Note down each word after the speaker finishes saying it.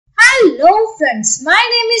Hello friends, my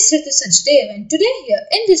name is Ritu Sajdev and today here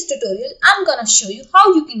in this tutorial I'm gonna show you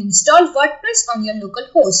how you can install WordPress on your local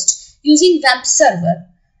host using Wamp server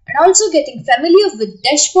and also getting familiar with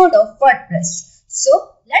dashboard of WordPress. So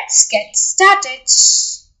let's get started.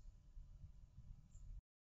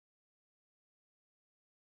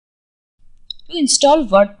 To install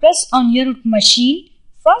WordPress on your machine,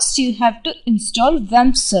 first you have to install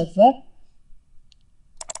Wamp server.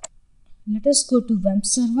 Let us go to Wamp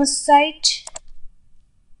server site.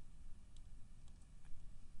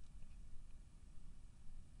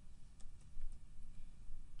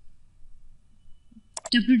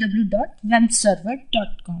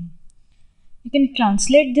 www.wampserver.com. You can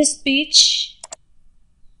translate this page.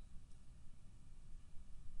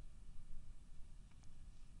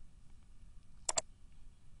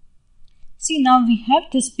 See, now we have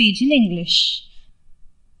this page in English.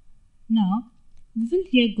 Now we will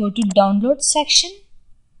here go to download section.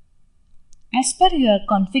 As per your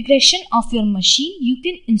configuration of your machine, you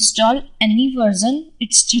can install any version.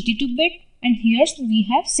 It's 32-bit and here we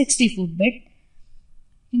have 64-bit.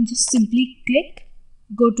 You can just simply click,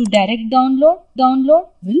 go to direct download. Download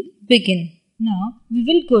will begin. Now we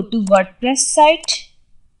will go to WordPress site.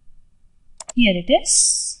 Here it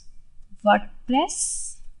is,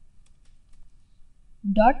 wordpress.org.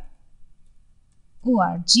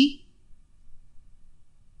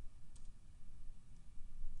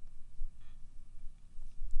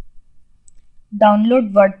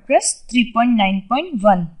 Download WordPress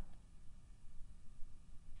 3.9.1.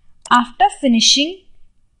 After finishing,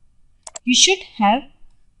 you should have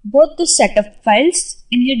both the setup files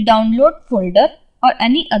in your download folder or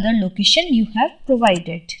any other location you have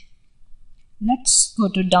provided. Let's go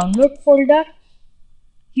to download folder.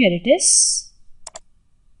 Here it is.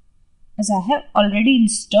 As I have already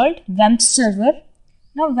installed Wamp server.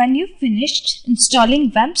 Now when you finished installing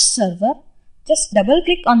Wamp server, just double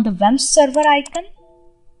click on the Wamp server icon.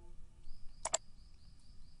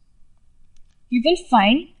 You will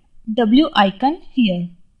find W icon here,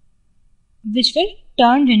 which will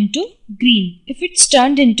turn into green. If it's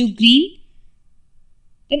turned into green,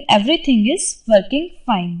 then everything is working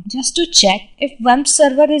fine. Just to check if Wamp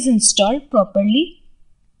server is installed properly,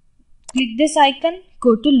 click this icon,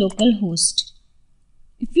 go to localhost.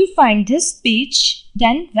 If you find this page,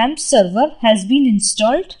 then Wamp server has been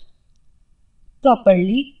installed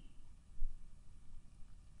properly.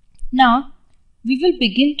 Now we will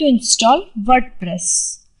begin to install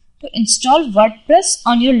WordPress. To install WordPress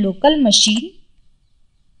on your local machine,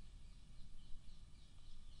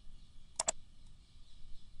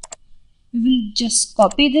 we will just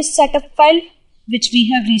copy this setup file which we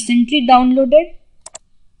have recently downloaded.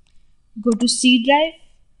 Go to C drive,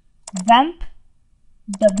 Wamp,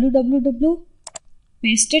 www,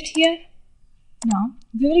 paste it here. Now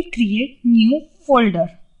we will create new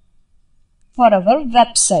folder for our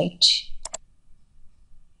website.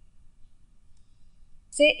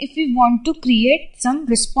 Say if we want to create some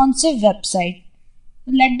responsive website,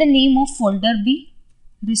 let the name of folder be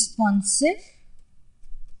responsive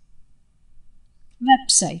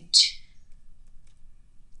website.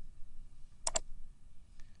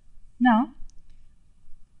 Now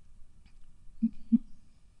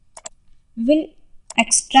we will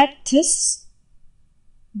extract this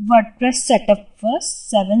WordPress setup first,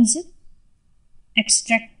 7-zip,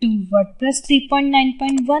 extract to WordPress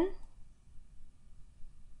 3.9.1.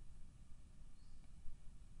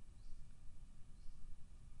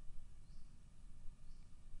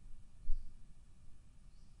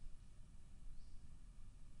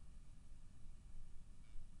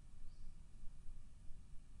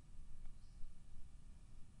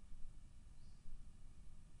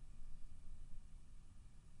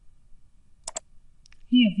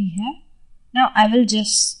 Here we have. Now I will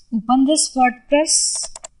just open this WordPress.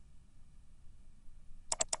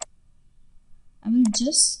 I will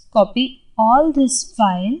just copy all this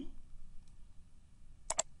file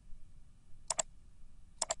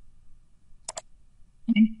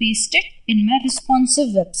and paste it in my responsive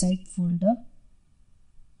website folder.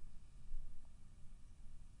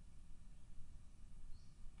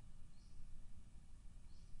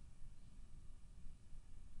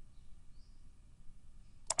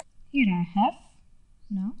 Here I have.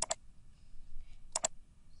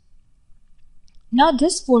 Now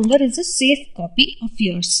this folder is a safe copy of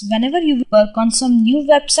yours. Whenever you work on some new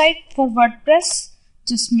website for WordPress,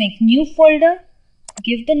 just make new folder,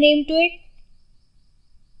 give the name to it,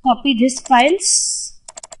 copy these files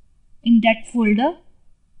in that folder.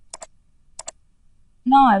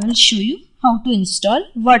 Now I will show you how to install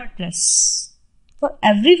WordPress. For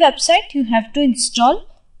every website you have to install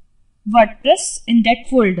WordPress in that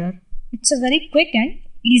folder. It's a very quick and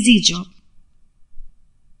easy job.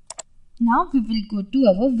 Now we will go to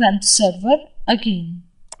our Wamp server again.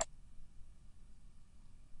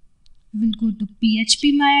 We will go to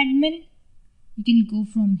phpMyAdmin. You can go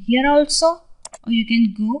from here also, or you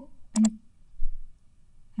can go and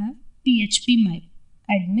have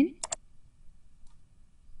phpMyAdmin.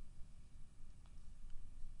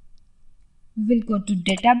 We will go to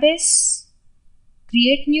database,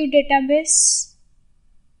 create new database,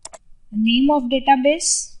 name of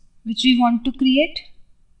database which we want to create.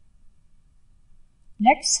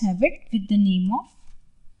 Let's have it with the name of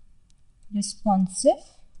responsive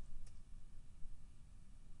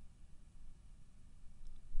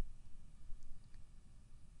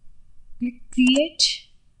click create.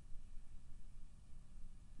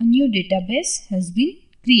 A new database has been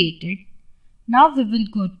created. Now we will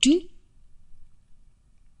go to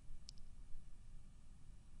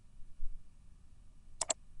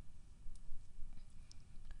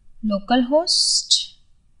localhost,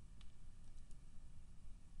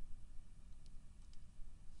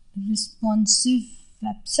 responsive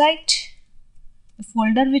website, the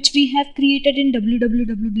folder which we have created in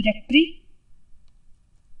www directory.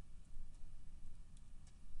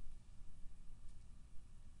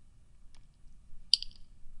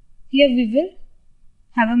 Here we will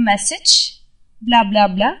have a message blah blah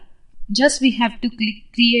blah. Just we have to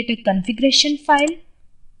create a configuration file.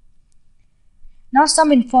 Now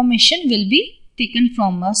some information will be taken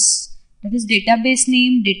from us, that is database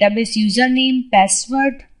name, database username,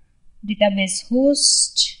 password, database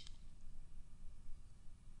host.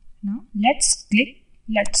 Now let's click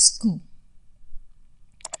let's go.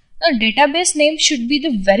 Now database name should be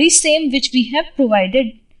the very same which we have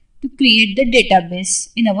provided to create the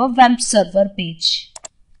database in our Wamp server page.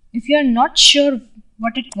 If you are not sure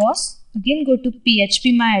what it was, again go to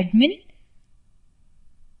phpMyAdmin.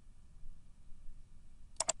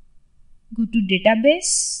 Go to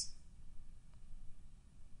database,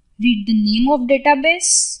 read the name of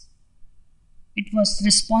database. It was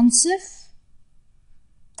responsive.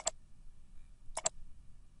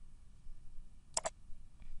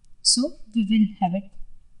 So we will have it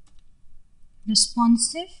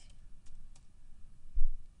responsive.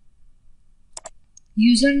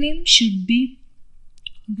 Username should be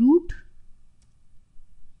root.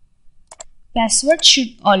 Password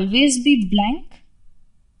should always be blank.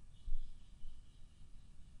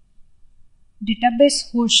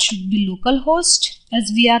 Database host should be localhost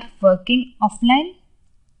as we are working offline.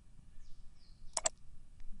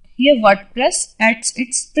 Here WordPress adds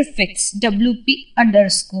its prefix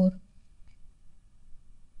wp_.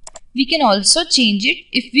 We can also change it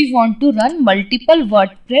if we want to run multiple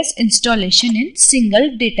WordPress installation in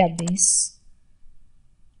single database.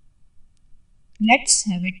 Let's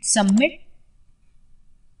have it submit.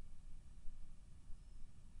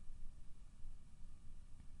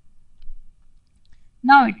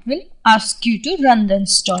 Now it will ask you to run the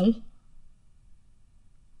install.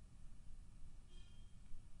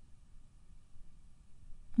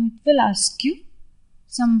 It will ask you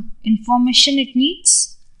some information it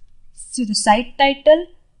needs. So the site title.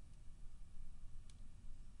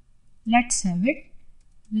 Let's have it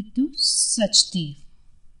with suchdev.com.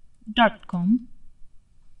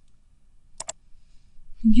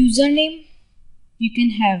 Username. You can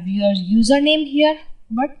have your username here,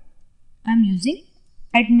 but I'm using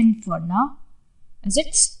admin for now as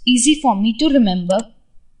it's easy for me to remember.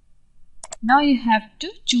 Now you have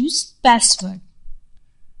to choose password.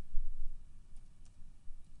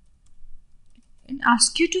 It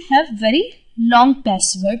asks you to have very long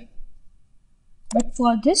password, but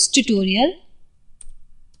for this tutorial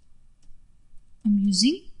I'm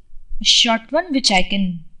using a short one which I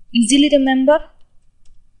can easily remember.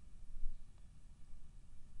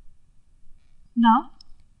 Now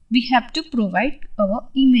we have to provide our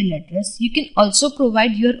email address. You can also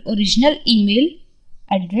provide your original email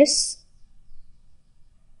address.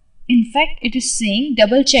 In fact, it is saying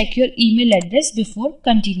double check your email address before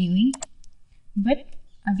continuing, but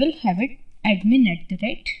I will have it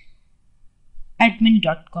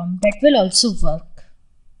admin@admin.com. That will also work.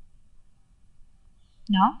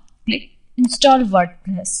 Now click install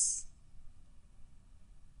WordPress.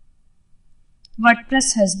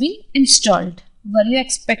 WordPress has been installed. Were you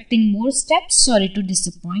expecting more steps? Sorry to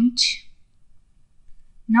disappoint.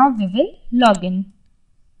 Now we will log in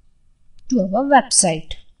to our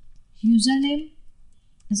website. Username,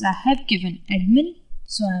 as I have given admin,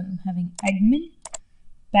 so I am having admin.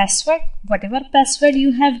 Password, whatever password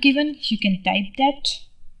you have given, you can type that.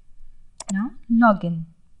 Now log in.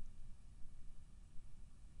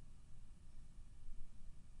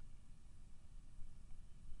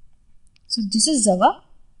 So this is our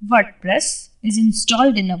WordPress is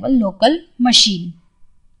installed in our local machine.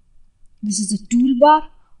 This is a toolbar.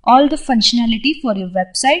 All the functionality for your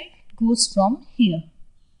website goes from here.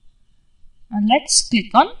 And let's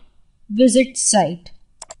click on Visit Site.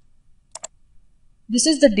 This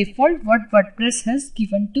is the default what WordPress has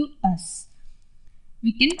given to us.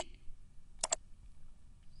 We can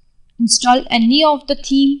install any of the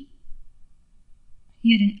theme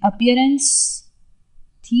here in Appearance,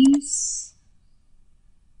 Themes.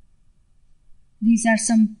 These are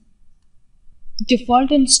some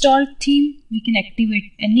default installed theme. We can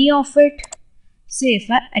activate any of it. Say if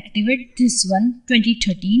I activate this one,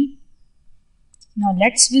 2013. Now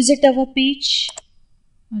let's visit our page.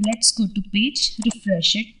 Let's go to page,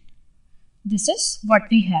 refresh it. This is what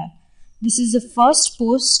we have. This is the first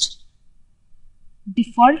post,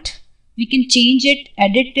 default. We can change it,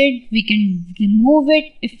 edit it, we can remove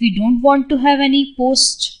it if we don't want to have any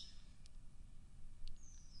post.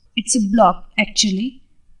 It's a block actually.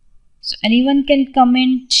 So anyone can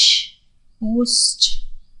comment, post.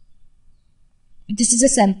 This is a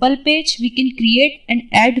sample page. We can create and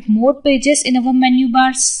add more pages in our menu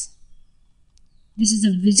bars. This is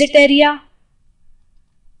a visit area.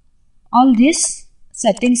 All these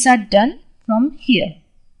settings are done from here.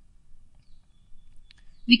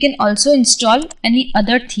 We can also install any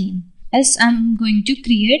other theme. As I'm going to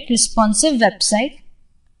create responsive website,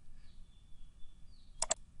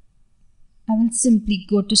 I will simply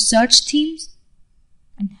go to search themes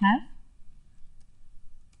and have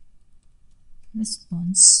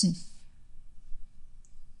responsive.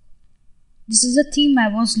 This is a theme I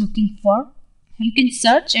was looking for. You can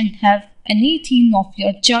search and have any theme of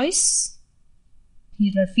your choice.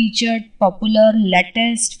 Here are featured, popular,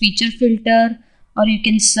 latest, feature filter, or you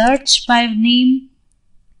can search by name.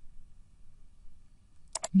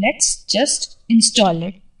 Let's just install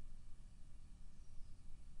it.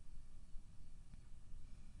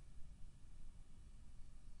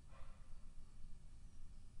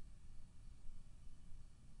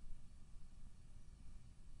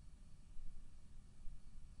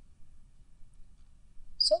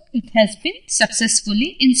 So it has been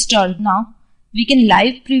successfully installed. Now we can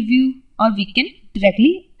live preview or we can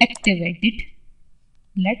directly activate it.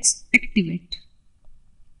 Let's activate.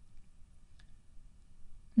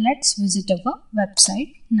 Let's visit our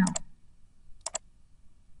website now.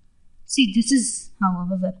 See, this is how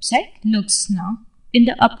our website looks now. In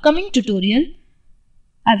the upcoming tutorial,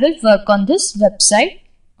 I will work on this website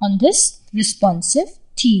on this responsive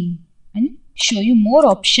theme and show you more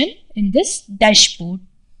options in this dashboard.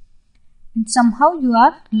 And somehow you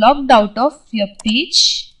are logged out of your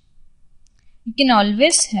page, you can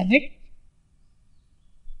always have it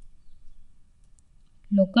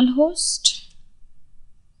localhost,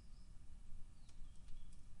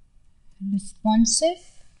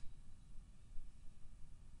 responsive,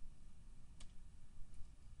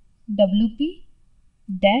 wp-admin,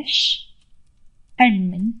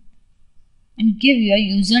 and give your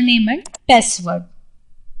username and password.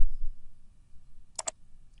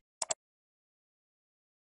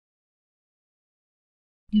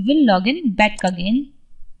 You will log in back again.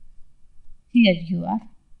 Here you are.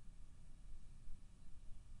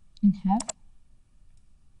 And have.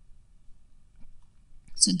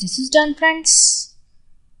 So this is done, friends.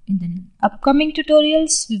 In the upcoming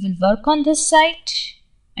tutorials, we will work on this site.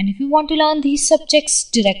 And if you want to learn these subjects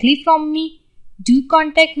directly from me, do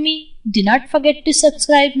contact me. Do not forget to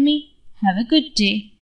subscribe me. Have a good day.